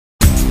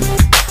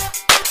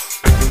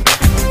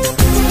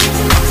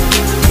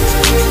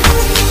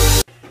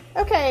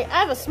I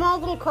have a small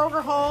little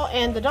Kroger haul,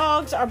 and the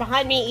dogs are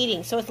behind me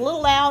eating, so it's a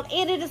little loud,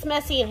 and it is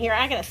messy in here.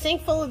 I got a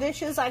sink full of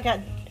dishes. I got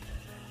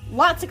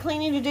lots of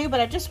cleaning to do, but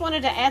I just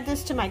wanted to add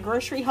this to my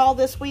grocery haul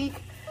this week.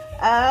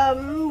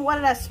 What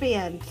did I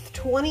spend?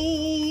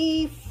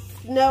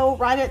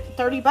 Right at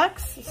 30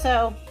 bucks.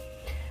 So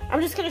I'm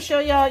just going to show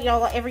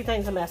y'all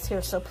everything's a mess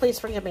here, so please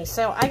forgive me.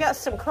 So I got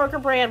some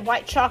Kroger brand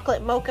white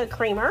chocolate mocha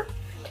creamer.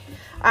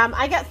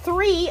 I got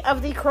 3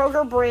 of the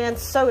Kroger brand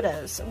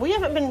sodas. We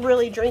haven't been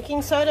really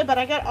drinking soda, but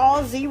I got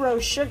all 0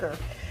 sugar.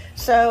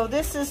 So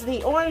this is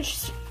the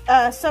orange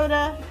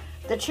soda,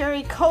 the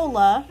cherry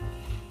cola.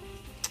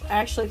 I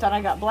actually thought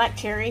I got black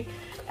cherry.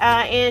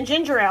 And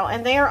ginger ale,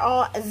 and they are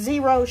all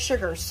 0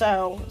 sugar.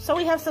 So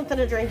we have something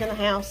to drink in the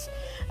house.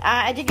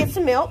 I did get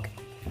some milk.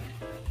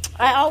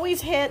 I always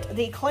hit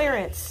the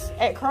clearance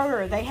at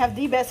Kroger. They have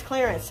the best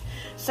clearance.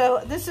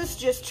 So this is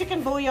just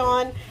chicken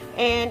bouillon,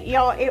 and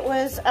y'all, it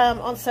was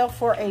on sale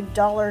for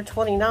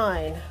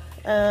 $1.29,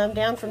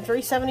 down from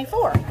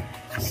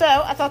 $3.74. So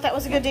I thought that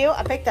was a good deal.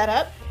 I picked that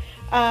up.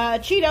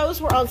 Cheetos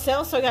were on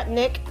sale, so I got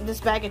Nick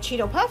this bag of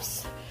Cheeto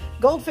Puffs.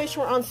 Goldfish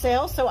were on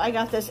sale, so I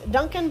got this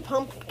Dunkin'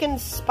 Pumpkin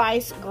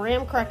Spice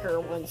Graham Cracker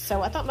one.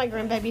 So I thought my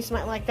grandbabies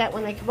might like that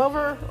when they come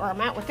over, or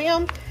I'm out with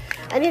them.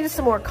 I needed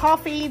some more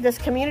coffee. This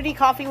community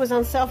coffee was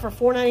on sale for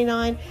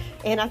 $4.99,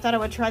 and I thought I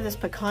would try this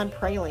pecan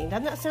praline.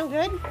 Doesn't that sound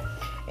good?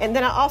 And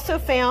then I also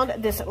found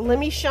this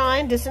Lemmy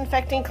Shine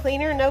disinfecting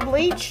cleaner, no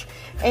bleach.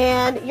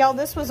 And y'all,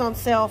 this was on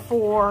sale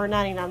for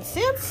 99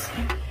 cents.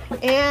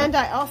 And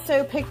I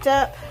also picked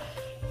up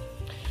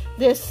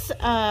this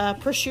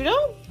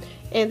prosciutto.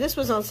 And this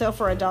was on sale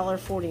for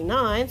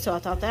 $1.49, so I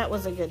thought that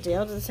was a good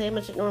deal. Does it say how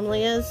much it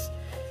normally is?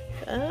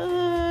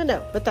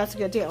 No, but that's a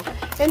good deal.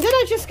 And then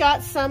I just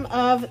got some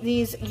of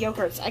these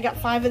yogurts. I got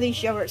 5 of these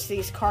yogurts,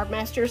 these Carb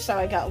Masters. So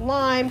I got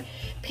lime,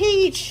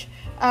 peach,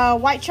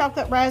 white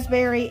chocolate,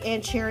 raspberry,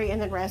 and cherry,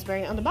 and then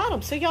raspberry on the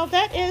bottom. So y'all,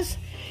 that is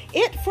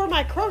it for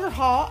my Kroger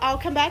haul. I'll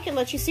come back and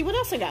let you see what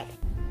else I got.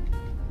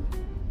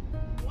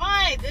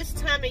 Why this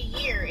time of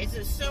year is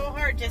it so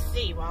hard to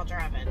see while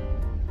driving?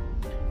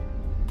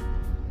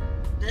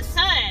 The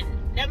sun,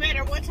 no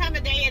matter what time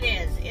of day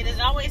it is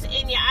always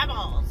in your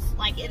eyeballs.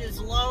 Like, it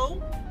is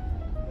low,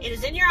 it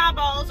is in your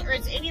eyeballs, or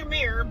it's in your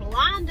mirror,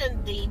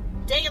 blinding the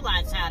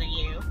daylights out of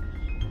you.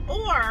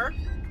 Or,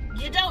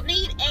 you don't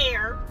need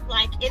air,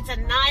 like it's a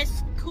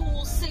nice,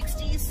 cool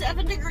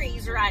 67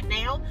 degrees right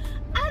now.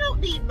 I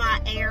don't need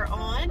my air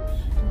on,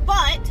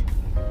 but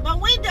my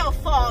window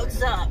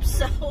fogs up,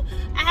 so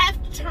I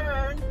have to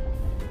turn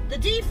the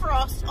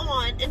defrost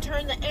on and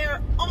turn the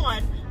air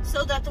on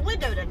so that the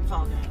window doesn't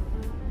fog up.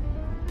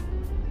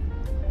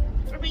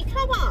 I mean,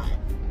 come on.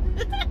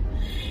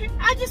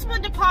 I just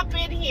wanted to pop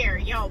in here.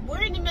 Y'all,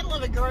 we're in the middle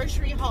of a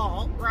grocery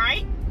haul,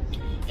 right?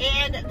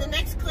 And the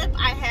next clip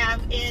I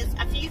have is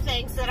a few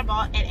things that I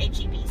bought at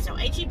H-E-B. So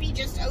H-E-B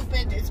just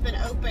opened. It's been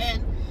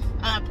open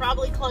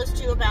probably close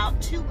to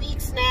about 2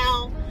 weeks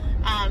now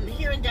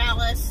here in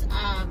Dallas.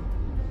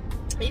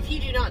 If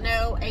you do not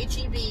know,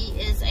 H-E-B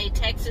is a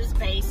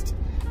Texas-based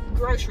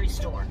grocery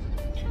store.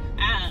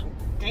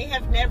 They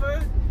have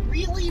never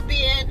really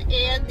been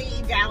in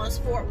the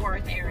Dallas-Fort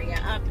Worth area,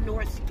 up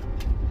north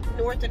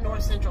and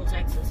north central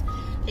Texas.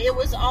 It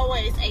was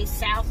always a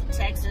South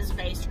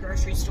Texas-based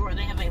grocery store.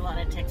 They have a lot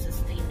of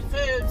Texas-themed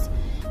foods.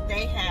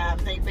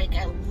 They make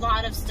a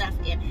lot of stuff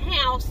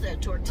in-house, the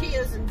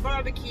tortillas and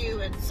barbecue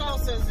and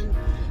salsas and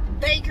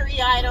bakery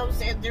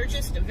items, and they're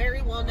just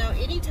very well known.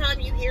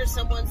 Anytime you hear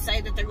someone say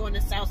that they're going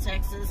to South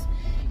Texas,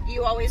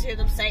 you always hear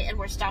them say, and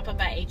we're stopping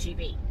by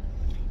H-E-B.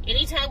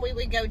 Anytime we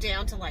would go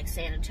down to like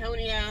San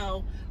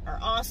Antonio or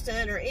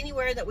Austin or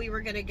anywhere that we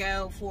were going to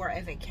go for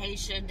a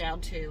vacation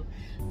down to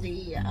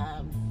the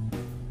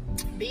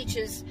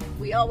beaches,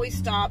 we always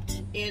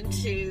stopped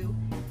into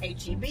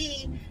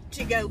H-E-B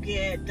to go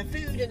get the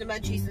food and the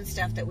munchies and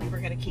stuff that we were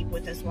going to keep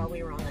with us while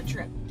we were on the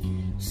trip.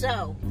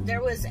 So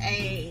there was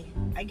I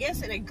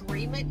guess an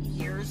agreement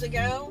years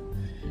ago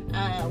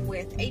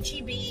with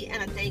H-E-B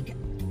and I think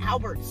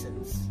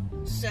Albertsons.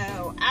 So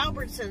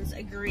Albertsons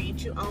agreed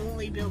to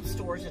only build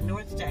stores in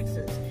North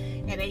Texas,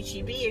 and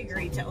H-E-B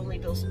agreed to only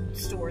build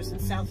stores in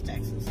South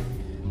Texas,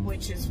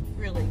 which is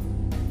really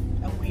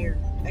a weird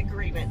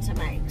agreement to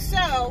make.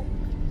 So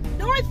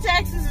North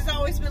Texas has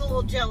always been a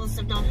little jealous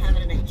of not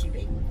having an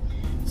H-E-B.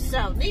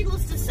 So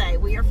needless to say,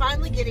 we are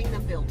finally getting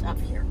them built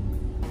up here.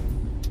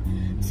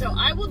 So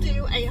I will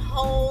do a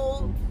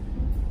whole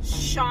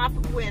shop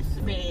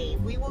with me.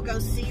 We will go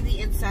see the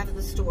inside of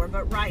the store,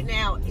 but right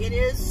now it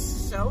is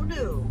so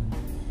new.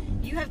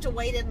 You have to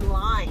wait in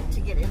line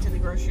to get into the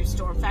grocery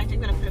store. In fact, I'm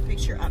going to put a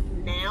picture up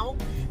now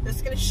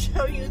that's going to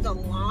show you the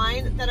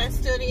line that I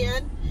stood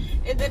in,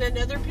 and then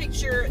another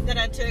picture that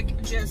I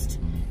took just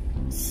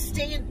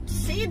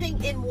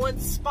standing in one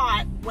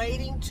spot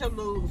waiting to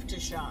move to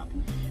shop.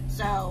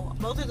 So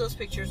both of those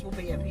pictures will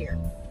be up here.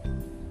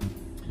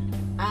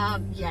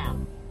 Yeah,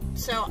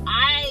 so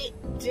I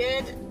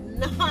did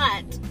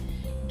not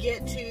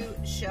get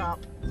to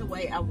shop the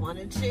way I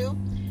wanted to.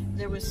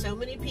 there was so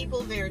many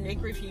people there,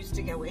 Nick refused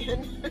to go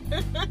in.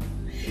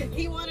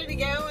 He wanted to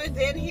go, and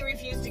then he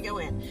refused to go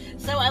in.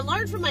 So I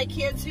learned from my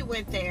kids who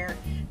went there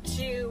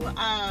to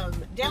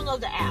download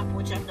the app,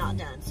 which I've not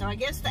done. So I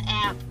guess the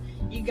app,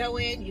 you go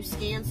in, you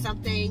scan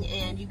something,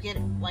 and you get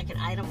like an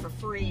item for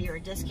free or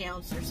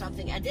discounts or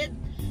something. I did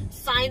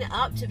sign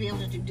up to be able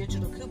to do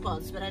digital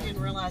coupons, but I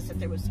didn't realize that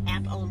there was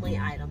app-only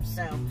items.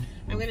 So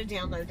I'm going to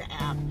download the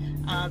app.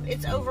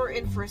 It's over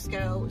in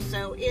Frisco,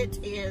 so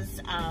it is,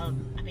 I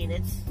mean,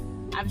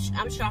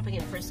 I'm shopping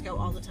in Frisco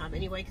all the time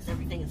anyway, because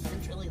everything is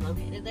centrally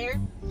located there.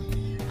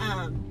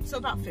 So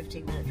about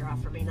 15-minute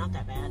drive for me, not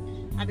that bad.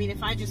 I mean,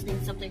 if I just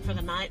need something for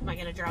the night, am I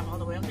going to drive all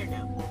the way over there?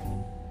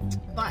 No.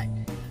 But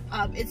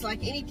it's like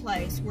any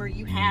place where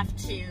you have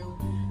to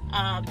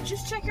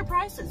just check your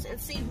prices and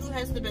see who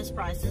has the best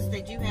prices.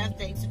 They do have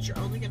things that you're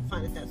only going to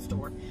find at that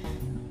store.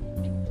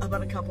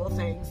 About a couple of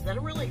things that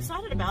I'm really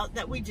excited about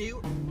that we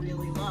do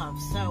really love.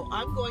 So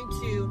I'm going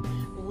to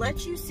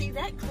let you see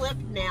that clip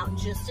now,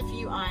 just a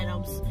few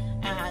items.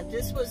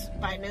 This was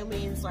by no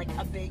means like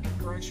a big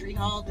grocery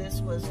haul. This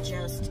was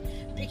just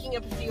picking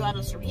up a few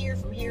items from here,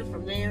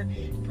 from there.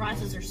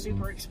 Prices are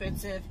super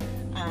expensive.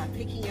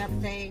 Picking up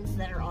things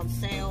that are on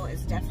sale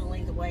is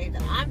definitely the way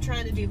that I'm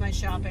trying to do my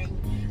shopping.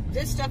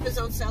 This stuff is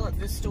on sale at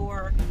this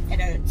store at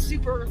a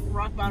super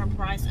rock bottom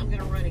price. I'm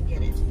gonna run and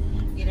get it,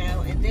 you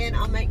know, and then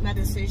I'll make my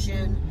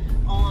decision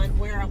on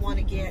where I want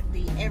to get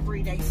the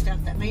everyday stuff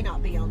that may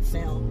not be on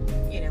sale,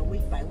 you know,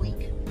 week by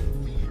week.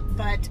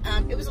 But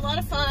it was a lot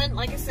of fun,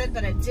 like I said,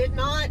 but I did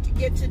not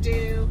get to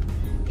do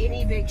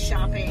any big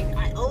shopping.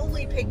 I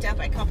only picked up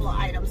a couple of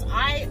items.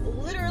 I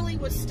literally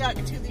was stuck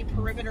to the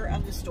perimeter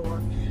of the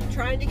store.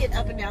 Trying to get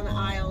up and down the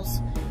aisles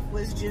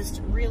was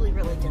just really,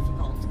 really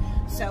difficult.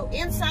 So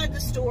inside the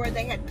store,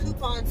 they had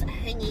coupons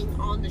hanging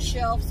on the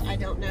shelves. I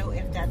don't know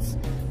if that's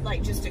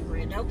like just a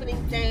grand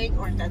opening thing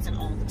or if that's an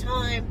all the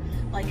time.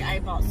 Like I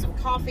bought some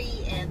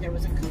coffee and there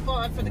was a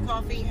coupon for the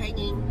coffee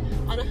hanging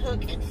on a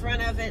hook in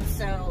front of it.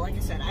 So like I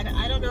said,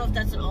 I don't know if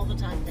that's an all the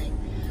time thing.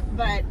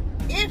 But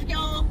if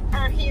y'all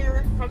are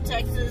here from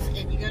Texas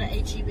and you go to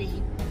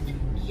H-E-B,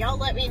 y'all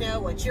let me know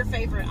what your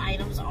favorite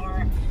items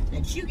are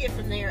that you get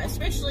from there,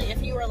 especially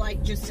if you are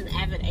like just an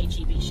avid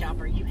H-E-B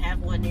shopper. You have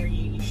one near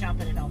you, you shop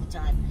at it all the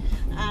time.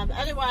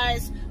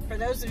 Otherwise, for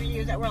those of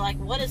you that were like,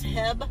 what is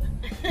HEB?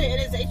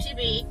 It is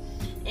H-E-B,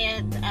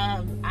 and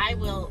I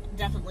will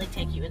definitely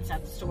take you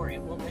inside the store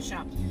and we'll go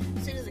shop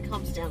as soon as it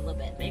calms down a little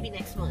bit, maybe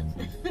next month.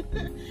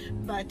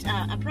 But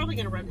I'm probably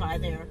going to run by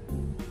there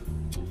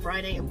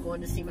Friday. I'm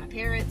going to see my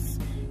parents,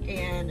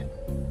 and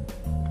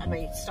I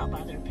may stop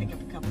by there and pick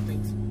up a couple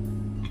things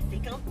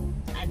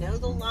I know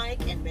they'll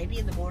like, and maybe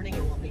in the morning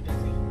it won't be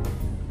busy.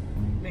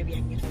 Maybe I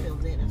can get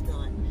filmed in if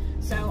not.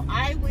 So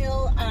I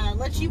will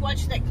let you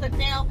watch that clip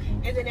now,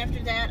 and then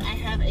after that I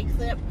have a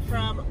clip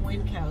from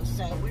Winco.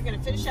 So we're going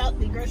to finish out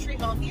the grocery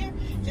haul here.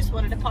 Just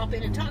wanted to pop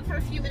in and talk for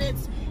a few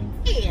minutes,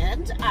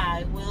 and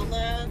I will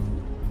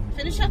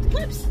finish out the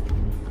clips.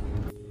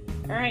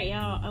 Alright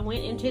y'all, I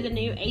went into the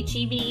new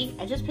H-E-B.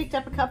 I just picked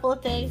up a couple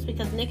of things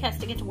because Nick has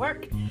to get to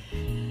work.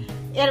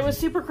 And it was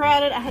super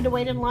crowded. I had to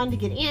wait in line to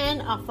get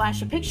in. I'll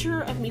flash a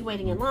picture of me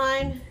waiting in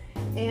line.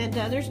 And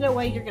there's no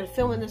way you're going to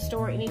film in this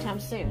store anytime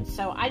soon.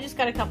 So I just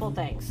got a couple of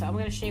things. So I'm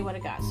going to show you what I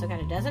got. So I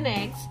got a dozen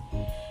eggs.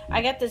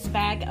 I got this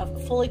bag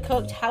of fully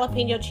cooked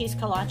jalapeno cheese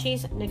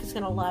kolaches. Nick is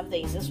going to love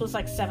these. This was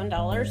like $7,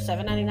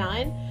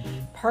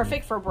 $7.99.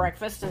 Perfect for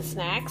breakfast and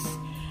snacks.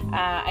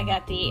 I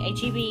got the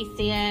H-E-B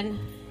thin,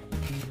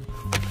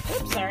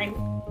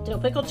 dill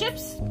pickle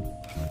chips.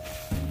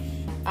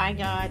 I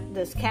got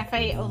this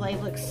Cafe Au Lait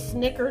Look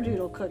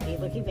Snickerdoodle cookie.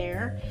 Looky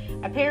there.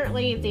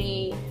 Apparently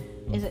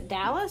is it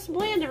Dallas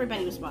blend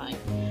everybody was buying.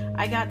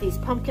 I got these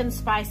pumpkin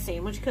spice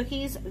sandwich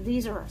cookies.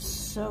 These are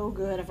so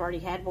good. I've already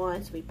had one.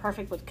 It's be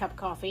perfect with a cup of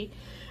coffee.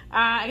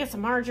 I got some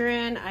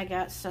margarine. I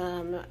got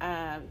some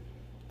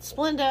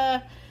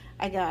Splenda.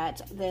 I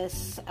got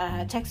this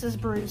Texas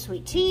brewed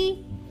sweet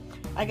tea.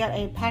 I got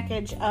a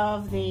package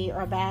of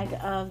a bag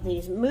of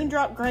these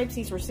Moondrop grapes.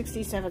 These were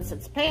 67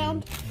 cents a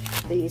pound.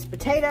 These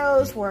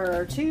potatoes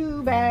were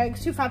two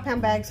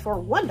 5-pound bags for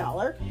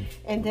 $1.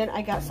 And then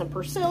I got some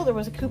Persil. There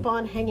was a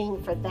coupon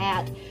hanging for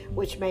that,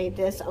 which made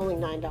this only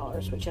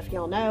 $9, which if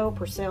y'all know,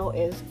 Persil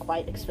is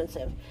quite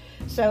expensive.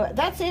 So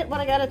that's it, what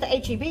I got at the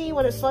H-E-B.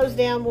 When it slows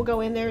down, we'll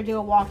go in there, do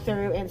a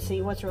walkthrough, and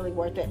see what's really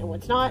worth it and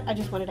what's not. I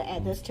just wanted to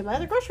add this to my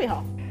other grocery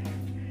haul.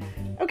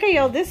 Okay,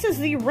 y'all, this is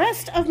the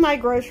rest of my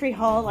grocery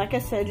haul. Like I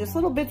said, just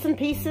little bits and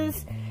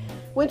pieces.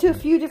 Went to a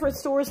few different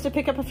stores to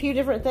pick up a few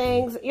different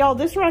things. Y'all,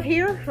 this right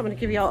here, I'm going to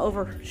give y'all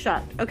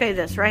overshot. Okay,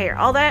 this right here.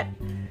 All that,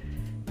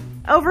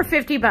 over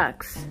 50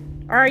 bucks.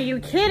 Are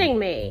you kidding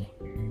me?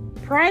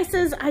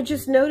 Prices, I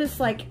just noticed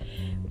like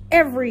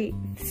every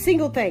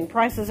single thing,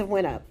 prices have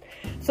went up.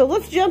 So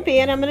let's jump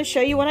in. I'm going to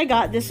show you what I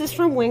got. This is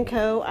from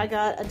Winco. I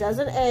got a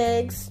dozen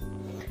eggs.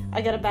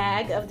 I got a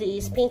bag of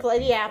these Pink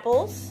Lady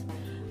apples.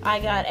 I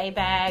got a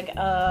bag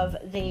of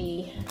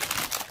the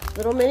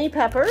little mini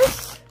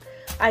peppers.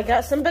 I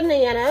got some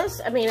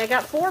bananas. I mean, I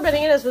got 4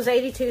 bananas, was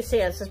 82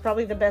 cents. It's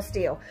probably the best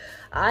deal.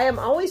 I am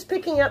always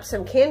picking up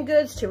some canned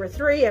goods, 2 or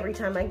 3 every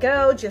time I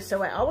go, just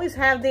so I always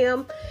have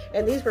them.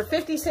 And these were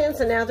 50 cents,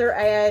 and now they're,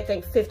 I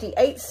think,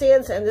 58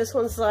 cents, and this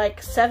one's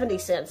like 70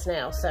 cents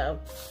now. So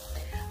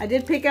I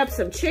did pick up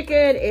some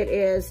chicken. It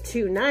is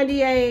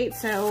 $2.98,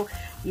 so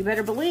you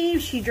better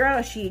believe she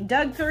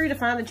dug through to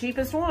find the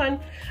cheapest one.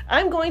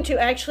 I'm going to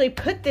actually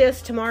put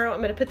this tomorrow. I'm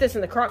going to put this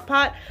in the crock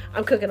pot.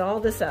 I'm cooking all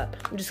this up.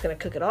 I'm just going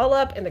to cook it all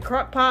up in the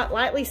crock pot,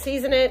 lightly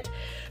season it,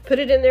 put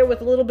it in there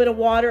with a little bit of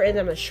water, and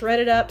then I'm going to shred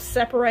it up,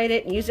 separate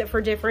it, and use it for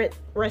different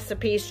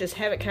recipes. Just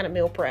have it kind of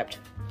meal prepped.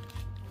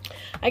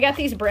 I got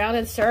these brown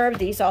and served.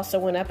 These also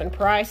went up in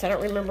price. I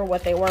don't remember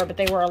what they were, but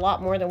they were a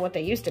lot more than what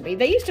they used to be.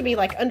 They used to be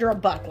like under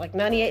 $1, like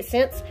 98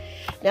 cents.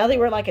 Now they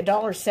were like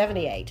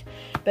 $1.78.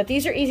 But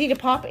these are easy to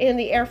pop in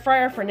the air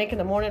fryer for Nick in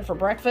the morning for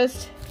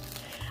breakfast.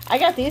 I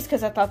got these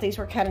because I thought these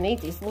were kind of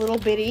neat. These little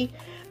bitty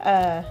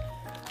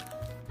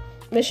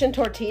Mission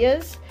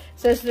tortillas.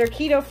 Says they're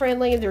keto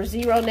friendly, they're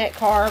 0 net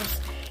carbs,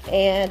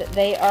 and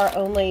they are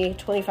only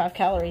 25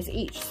 calories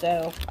each.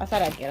 So I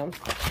thought I'd get them.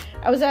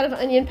 I was out of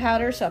onion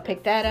powder, so I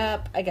picked that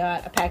up. I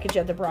got a package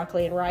of the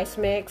broccoli and rice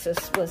mix.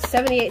 This was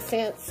 78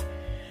 cents.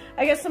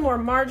 I got some more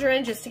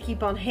margarine just to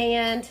keep on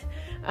hand.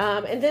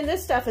 And then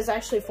this stuff is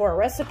actually for a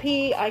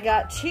recipe. I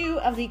got 2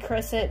 of the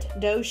crescent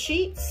dough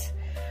sheets.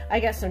 I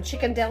got some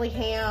chicken deli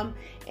ham,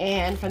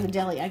 and from the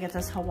deli I got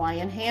this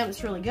Hawaiian ham.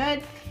 It's really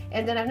good.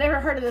 And then I've never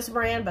heard of this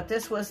brand, but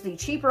this was the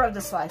cheaper of the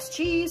sliced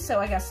cheese.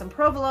 So I got some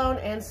provolone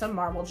and some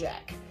Marble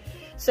Jack.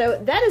 So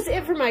that is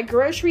it for my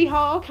grocery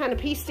haul, kind of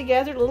pieced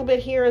together a little bit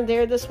here and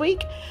there this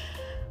week.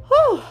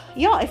 Whew.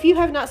 Y'all, if you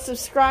have not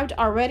subscribed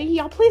already,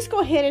 y'all please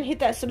go ahead and hit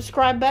that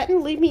subscribe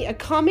button. Leave me a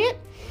comment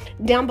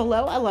down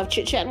below. I love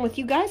chit-chatting with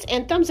you guys.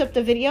 And thumbs up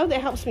the video.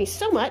 That helps me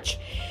so much.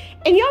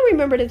 And y'all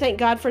remember to thank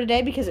God for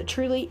today, because it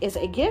truly is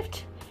a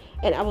gift.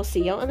 And I will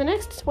see y'all in the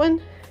next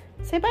one.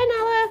 Say bye,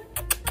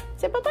 Nala.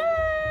 Say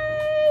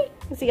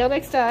bye-bye. See y'all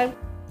next time.